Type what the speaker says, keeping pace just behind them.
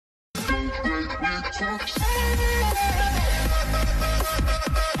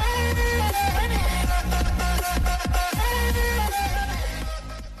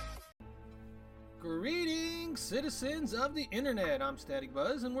Greetings, citizens of the internet. I'm Static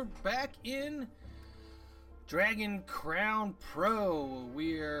Buzz, and we're back in Dragon Crown Pro.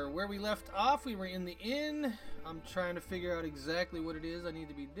 We're where we left off. We were in the inn. I'm trying to figure out exactly what it is I need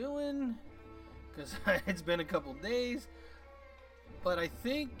to be doing, because it's been a couple days. But I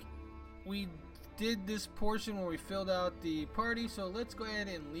think we did this portion where we filled out the party, so let's go ahead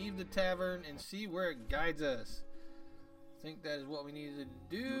and leave the tavern and see where it guides us. I think that is what we needed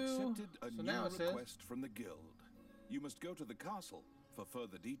to do. You accepted a So new now it says, request from the guild. You must go to the castle for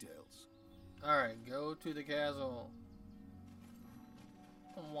further details. alright, go to the castle.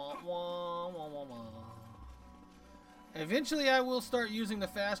 Wah, wah, wah, wah, wah. Eventually I will start using the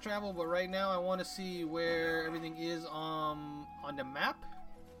fast travel, but right now I want to see where everything is on the map.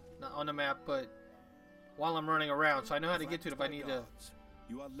 Not on the map, but while I'm running around, so I know how to get to it if I need to.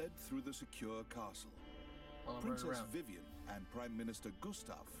 You are led through the secure castle. While I'm running Princess around. Vivian and Prime Minister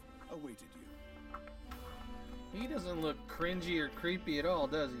Gustav awaited you. He doesn't look cringy or creepy at all,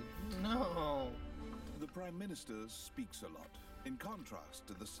 does he? No. The Prime Minister speaks a lot, in contrast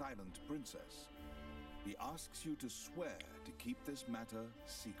to the silent princess. He asks you to swear to keep this matter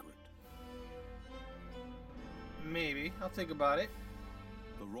secret. Maybe. I'll think about it.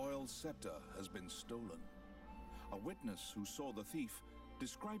 The royal scepter has been stolen. A witness who saw the thief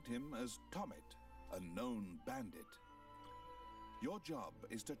described him as Tommet, a known bandit. Your job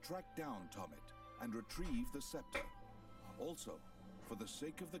is to track down Tommet and retrieve the scepter. Also, for the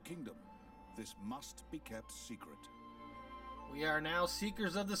sake of the kingdom, this must be kept secret. We are now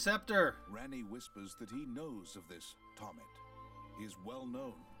seekers of the scepter. Ranni whispers that he knows of this Tommet. He is well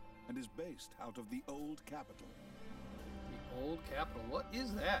known and is based out of the old capital. The old capital. What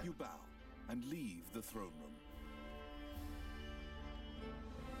is that? You bow and leave the throne room.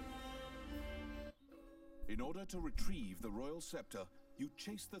 In order to retrieve the royal scepter, you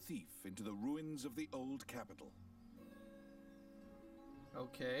chase the thief into the ruins of the old capital.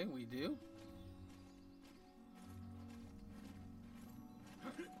 Okay, we do.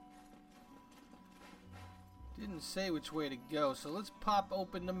 Didn't say which way to go, so let's pop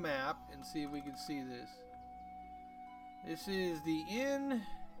open the map and see if we can see this. This is the inn,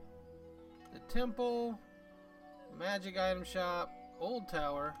 the temple, magic item shop, old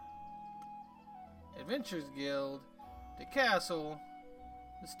tower, Adventures Guild, the castle,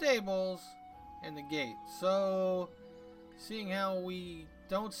 the stables, and the gate. So, seeing how we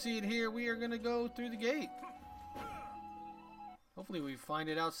don't see it here, we are going to go through the gate. Hopefully we find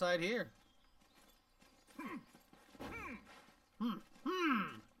it outside here.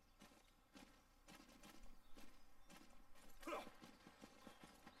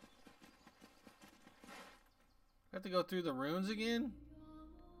 Have to go through the ruins again?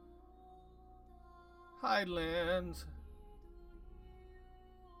 Highlands.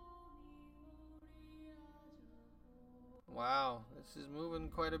 Wow, this is moving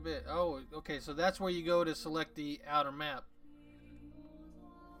quite a bit. Oh, okay, so that's where you go to select the outer map.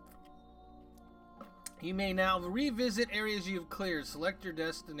 You may now revisit areas you've cleared. Select your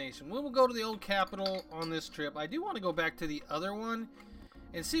destination. We will go to the old capital on this trip. I do want to go back to the other one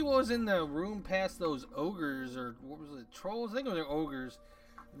and see what was in the room past those ogres, or what was it, trolls? I think it was ogres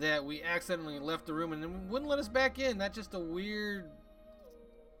that we accidentally left the room and then wouldn't let us back in. That's just a weird,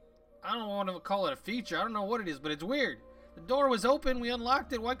 I don't want to call it a feature. I don't know what it is, but it's weird. The door was open. We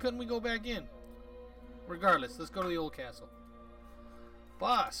unlocked it. Why couldn't we go back in? Regardless, let's go to the old castle.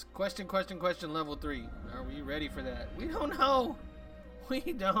 Boss, question, level 3. Are we ready for that? We don't know. We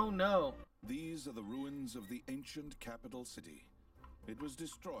don't know. These are the ruins of the ancient capital city. It was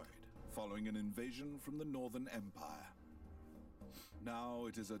destroyed following an invasion from the Northern Empire. Now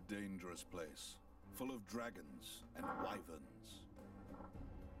it is a dangerous place, full of dragons and wyverns.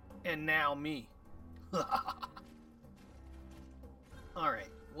 And now me.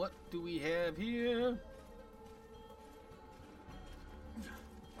 Alright, what do we have here?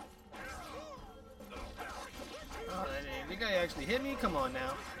 Oh, the guy actually hit me? Come on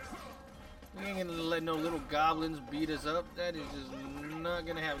now. We ain't gonna let no little goblins beat us up. That is just not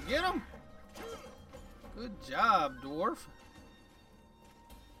gonna happen. Get him! Good job, dwarf.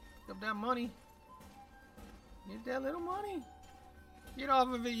 Pick up that money. Get that little money. Get off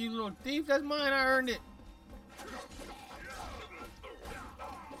of it, you little thief. That's mine. I earned it.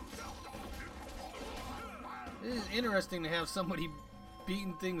 This is interesting to have somebody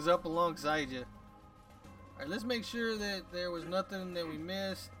beating things up alongside you. Alright, let's make sure that there was nothing that we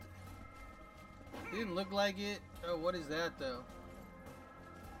missed. Didn't look like it. Oh, what is that though?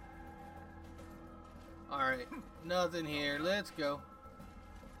 Alright, nothing here. Let's go.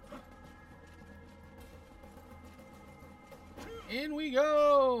 In we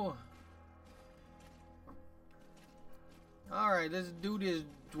go! Alright, let's do this,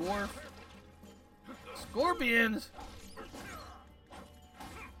 dwarf. Scorpions!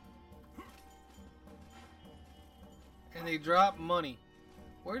 And they drop money.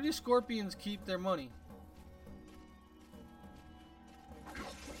 Where do scorpions keep their money?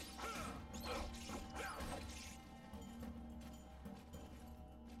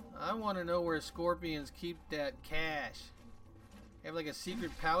 I want to know where scorpions keep that cash. They have like a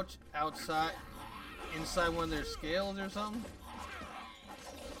secret pouch outside, inside one of their scales or something?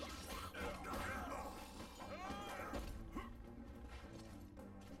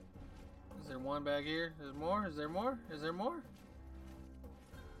 Is there one back here? Is there more? Is there more? Is there more?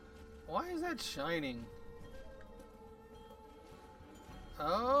 Why is that shining?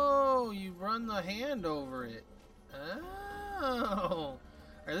 Oh, you run the hand over it. Oh.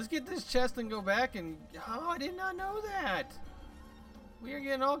 Alright, let's get this chest and go back and... Oh, I did not know that. We are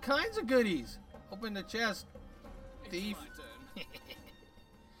getting all kinds of goodies. Open the chest, thief.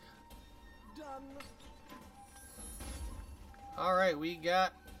 Done. Alright, we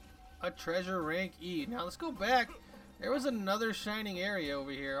got a treasure rank E. Now let's go back. There was another shining area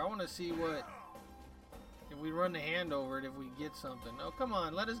over here. I want to see what... If we run the hand over it, if we get something. Oh, come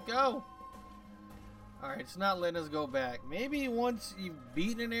on, let us go. Alright, it's not letting us go back. Maybe once you've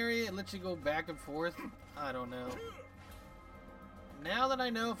beaten an area, it lets you go back and forth. I don't know. Now that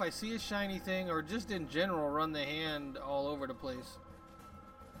I know, if I see a shiny thing, or just in general, run the hand all over the place.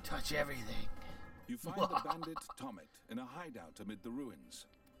 Touch everything. You find the bandit Tomet in a hideout amid the ruins,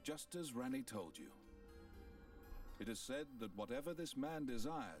 just as Ranni told you. It is said that whatever this man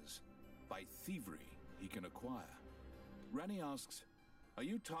desires, by thievery he can acquire. Ranni asks, "Are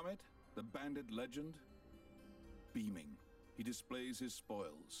you Tomet, the bandit legend?" Beaming, he displays his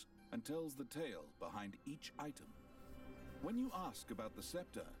spoils and tells the tale behind each item. When you ask about the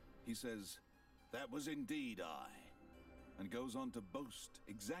scepter, he says, "That was indeed I," and goes on to boast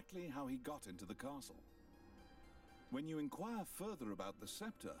exactly how he got into the castle. When you inquire further about the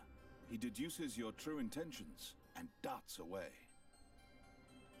scepter, he deduces your true intentions and darts away.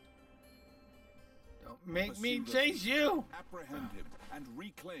 Don't make Pursue me the chase thief, you! Apprehend him and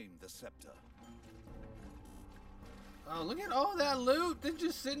reclaim the scepter. Oh, look at all that loot. They're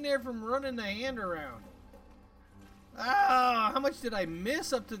just sitting there from running the hand around. Ah, how much did I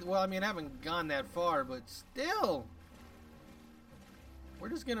miss up to... Well, I mean, I haven't gone that far, but still. We're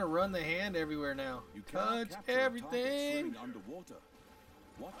just going to run the hand everywhere now. You cannot Touch capture a target everything. swimming underwater.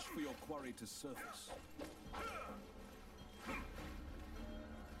 Watch for your quarry to surface.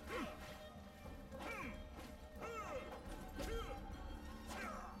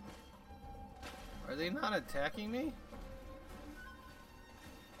 Are they not attacking me?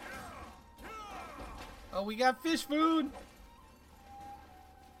 Oh, we got fish food!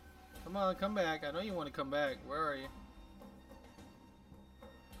 Come on, come back. I know you want to come back. Where are you?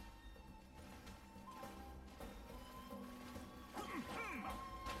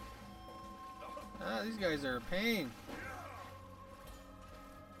 Ah, these guys are a pain.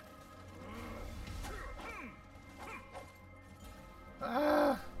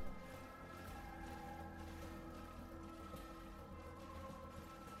 Ah!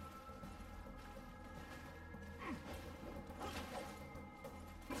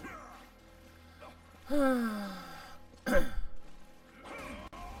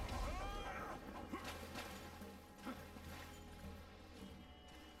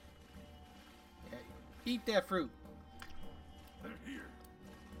 Yeah, eat that fruit.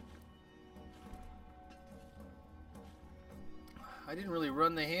 I didn't really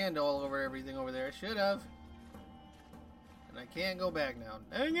run the hand all over everything over there. I should have. And I can't go back now.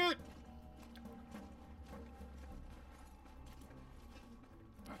 Dang it!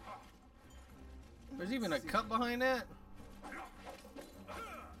 There's even a cup behind that?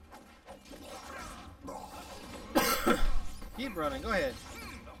 Keep running, go ahead.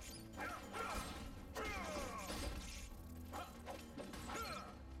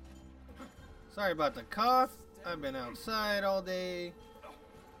 Sorry about the cough. I've been outside all day.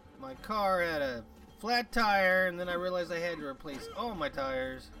 My car had a flat tire, and then I realized I had to replace all my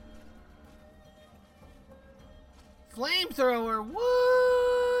tires. Flamethrower,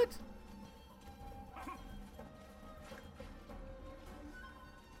 what?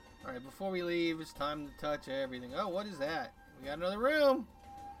 Alright, before we leave, it's time to touch everything. Oh, what is that? We got another room.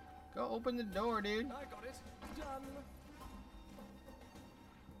 Go open the door, dude. I got it. Done.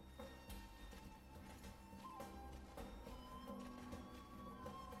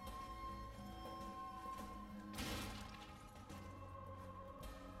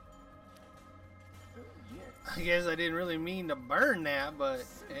 I guess I didn't really mean to burn that, but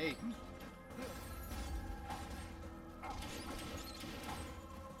hey.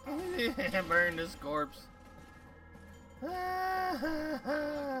 Burn this corpse.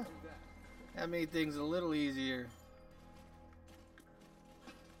 That made things a little easier.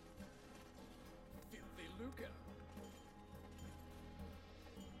 Filthy lucre.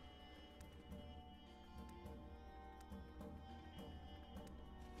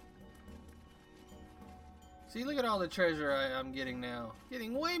 See, look at all the treasure I'm getting now.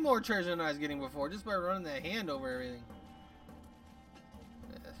 Getting way more treasure than I was getting before, just by running that hand over everything.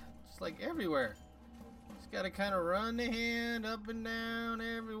 Just like everywhere. Just gotta kind of run the hand up and down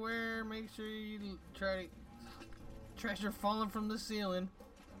everywhere. Make sure you try to... Treasure falling from the ceiling.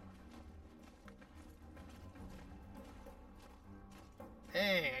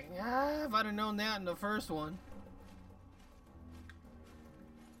 Hey, if I'd have known that in the first one.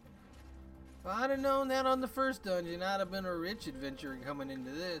 If I'd have known that on the first dungeon, I'd have been a rich adventurer coming into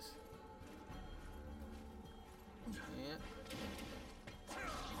this. Yeah.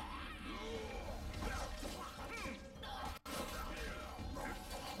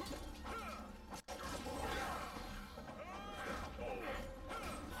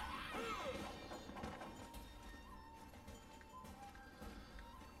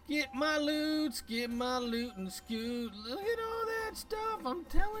 Get my loot and scoot. Look at all that stuff, I'm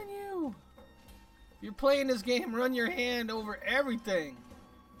telling you. If you're playing this game, run your hand over everything.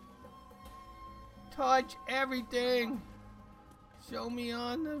 Touch everything. Show me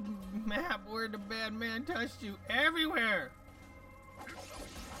on the map where the bad man touched you. Everywhere.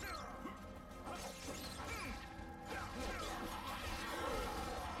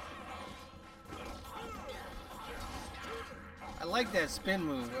 I like that spin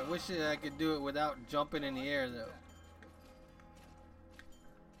move. I wish I could do it without jumping in the air though.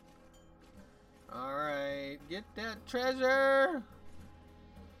 Alright, get that treasure!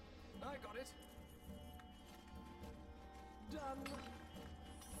 I got it. Done.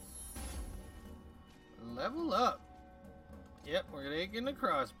 Level up. Yep, we're taking the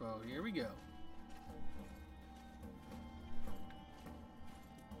crossbow. Here we go.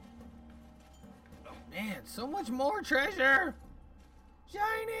 Oh man, so much more treasure!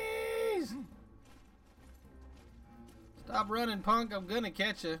 Shinies! Stop running, punk. I'm gonna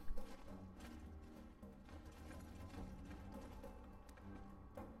catch you.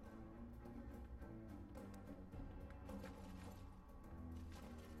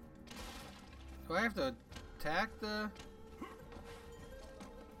 Do I have to attack the...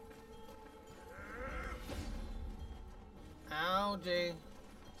 Ow, Jay.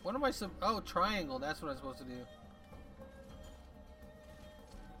 What am I oh, triangle. That's what I'm supposed to do.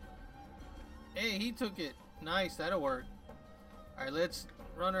 Hey, he took it. Nice, that'll work. Alright, let's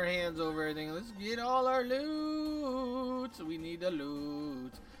run our hands over everything. Let's get all our loot. We need the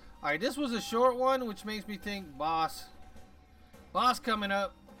loot. Alright, this was a short one, which makes me think boss. Boss coming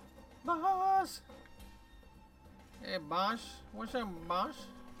up. Boss! Hey, boss. What's up, boss?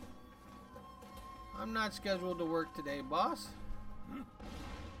 I'm not scheduled to work today, boss.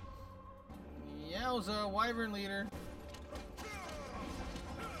 Yowza, wyvern leader.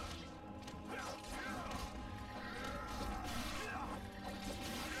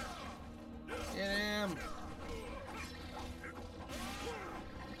 Get him.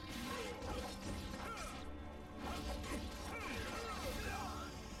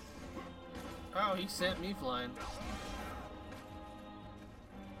 Oh, he sent me flying.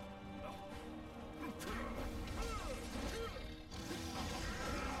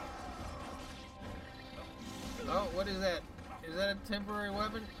 Oh, what is that? Is that a temporary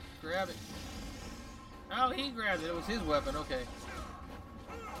weapon? Grab it. Oh, he grabbed it. It was his weapon. Okay.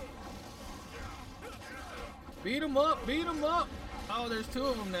 Beat him up. Beat him up. Oh, there's two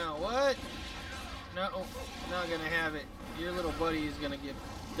of them now. What? No, not gonna have it. Your little buddy is gonna get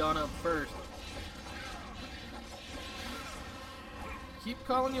done up first. Keep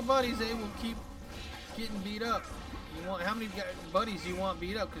calling your buddies. They will keep getting beat up. You want how many buddies you want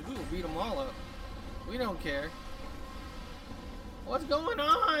beat up? Because we will beat them all up. We don't care. What's going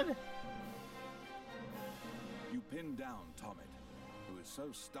on? You pin down Tommet, who is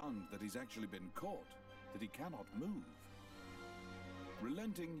so stunned that he's actually been caught that he cannot move.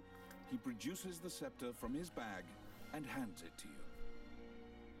 Relenting, he produces the scepter from his bag and hands it to you.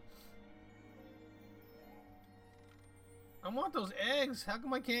 I want those eggs. How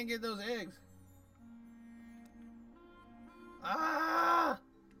come I can't get those eggs? Ah!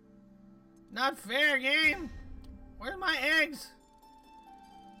 Not fair, game. Where's my eggs?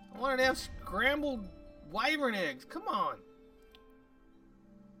 I wanted to have scrambled wyvern eggs. Come on.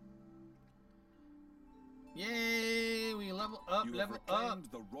 Yay! We level up, You have level up. reclaimed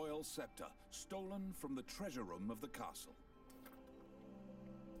the royal scepter, stolen from the treasure room of the castle.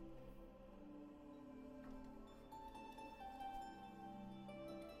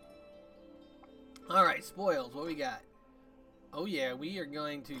 Alright, spoils. What we got? Oh yeah, we are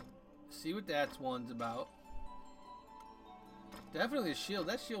going to see what that one's about. Definitely a shield.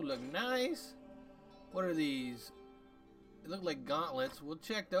 That shield look nice. What are these? They look like gauntlets. We'll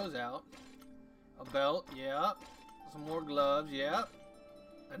check those out. A belt, yeah. Some more gloves, yeah.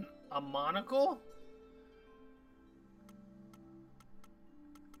 A monocle?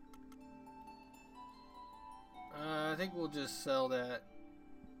 I think we'll just sell that.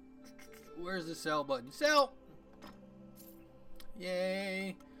 Where's the sell button? Sell!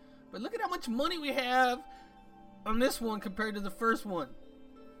 Yay. But look at how much money we have on this one compared to the first one.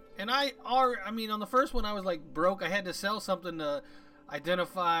 And I mean, on the first one I was like broke. I had to sell something to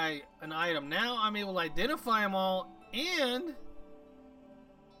identify an item. Now I'm able to identify them all, and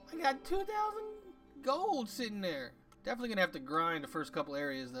I got 2,000 gold sitting there. Definitely gonna have to grind the first couple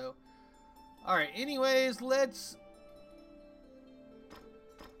areas though. Alright, anyways, let's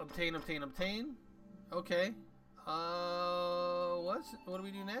obtain. Okay. What do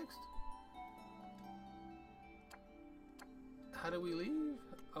we do next? How do we leave?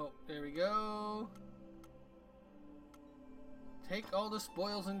 Oh, there we go. Take all the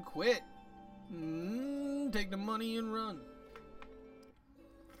spoils and quit. Take the money and run.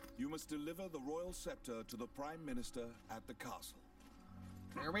 You must deliver the royal scepter to the Prime Minister at the castle.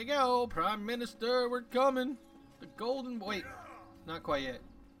 There we go, Prime Minister, we're coming. The golden... Wait, not quite yet.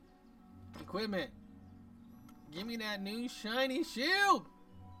 Equipment. Give me that new shiny shield.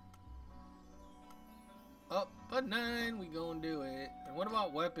 Up a 9, we gonna do it. And what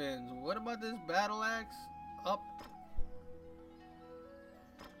about weapons? What about this battle axe? Up.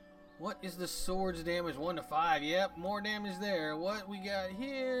 What is the sword's damage? 1 to 5. Yep, more damage there. What we got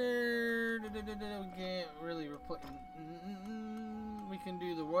here? We can't really replace. We can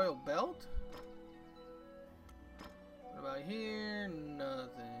do the royal belt. What about here?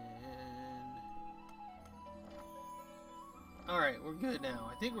 Nothing. Alright, we're good now.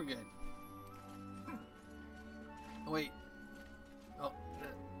 I think we're good. Oh, wait. Oh.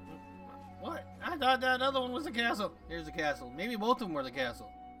 What? I thought that other one was the castle. Here's the castle. Maybe both of them were the castle.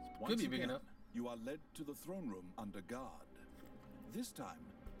 Could be big enough. You are led to the throne room under guard. This time,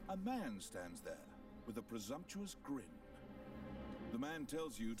 a man stands there with a presumptuous grin. The man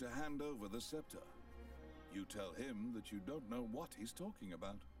tells you to hand over the scepter. You tell him that you don't know what he's talking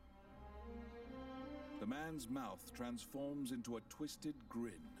about. The man's mouth transforms into a twisted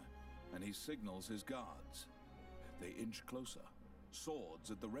grin, and he signals his guards. They inch closer,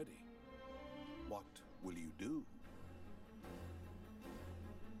 swords at the ready. What will you do?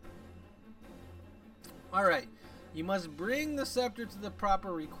 Alright, you must bring the scepter to the proper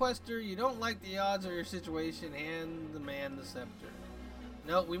requester. You don't like the odds of your situation, hand the man the scepter.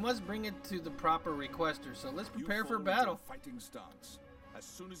 No, we must bring it to the proper requester, so let's prepare for battle. You fall into a fighting stance. As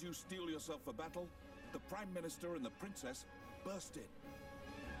soon as you steel yourself for battle, the Prime Minister and the Princess burst in.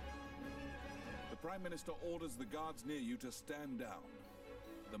 The Prime Minister orders the guards near you to stand down.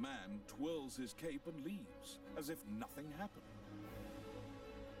 The man twirls his cape and leaves, as if nothing happened.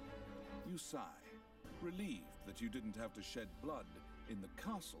 You sigh, relieved that you didn't have to shed blood in the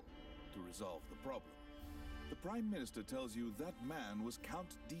castle to resolve the problem. The Prime Minister tells you that man was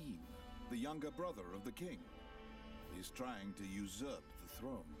Count Dean, the younger brother of the king. He's trying to usurp the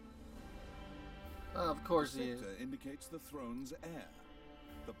throne. Of course he is. The scepter indicates the throne's heir.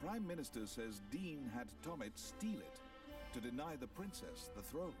 The Prime Minister says Dean had Tommet steal it to deny the princess the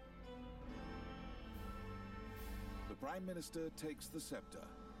throne. The Prime Minister takes the scepter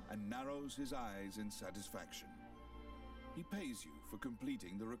and narrows his eyes in satisfaction. He pays you for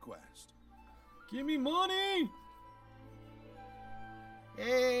completing the request. Give me money!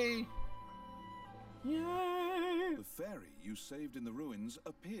 Yay! Yay! The fairy you saved in the ruins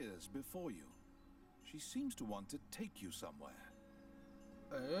appears before you. She seems to want to take you somewhere.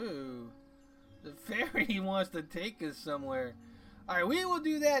 Oh, the fairy wants to take us somewhere. Alright, we will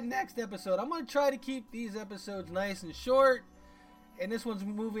do that next episode. I'm going to try to keep these episodes nice and short. And this one's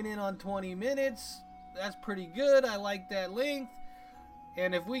moving in on 20 minutes. That's pretty good. I like that length.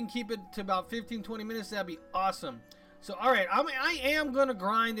 And if we can keep it to about 15-20 minutes, that'd be awesome. So, alright, I am going to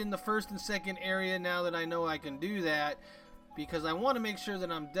grind in the first and second area now that I know I can do that. Because I want to make sure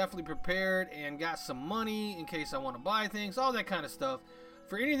that I'm definitely prepared and got some money in case I want to buy things. All that kind of stuff.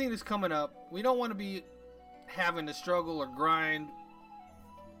 For anything that's coming up, we don't want to be having to struggle or grind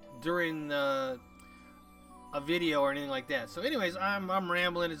during a video or anything like that. So anyways, I'm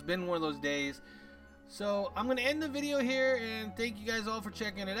rambling. It's been one of those days. So I'm going to end the video here, and thank you guys all for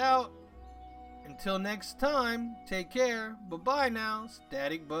checking it out. Until next time, take care. Bye-bye now.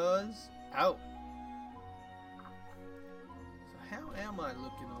 Static Buzz out. So how am I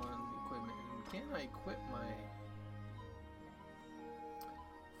looking on equipment? Can I equip my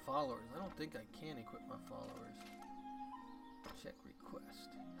followers? I don't think I can equip my followers. Check request.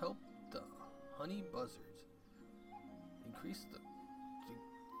 Help the honey buzzards. Increase the...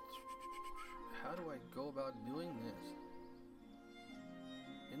 How do I go about doing this?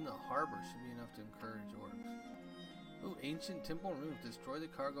 In the harbor should be enough to encourage orcs. Ooh, ancient temple ruins. Destroy the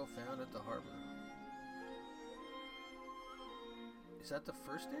cargo found at the harbor. Is that the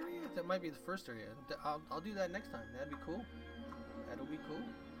first area? That might be the first area. I'll do that next time. That'd be cool. That'll be cool.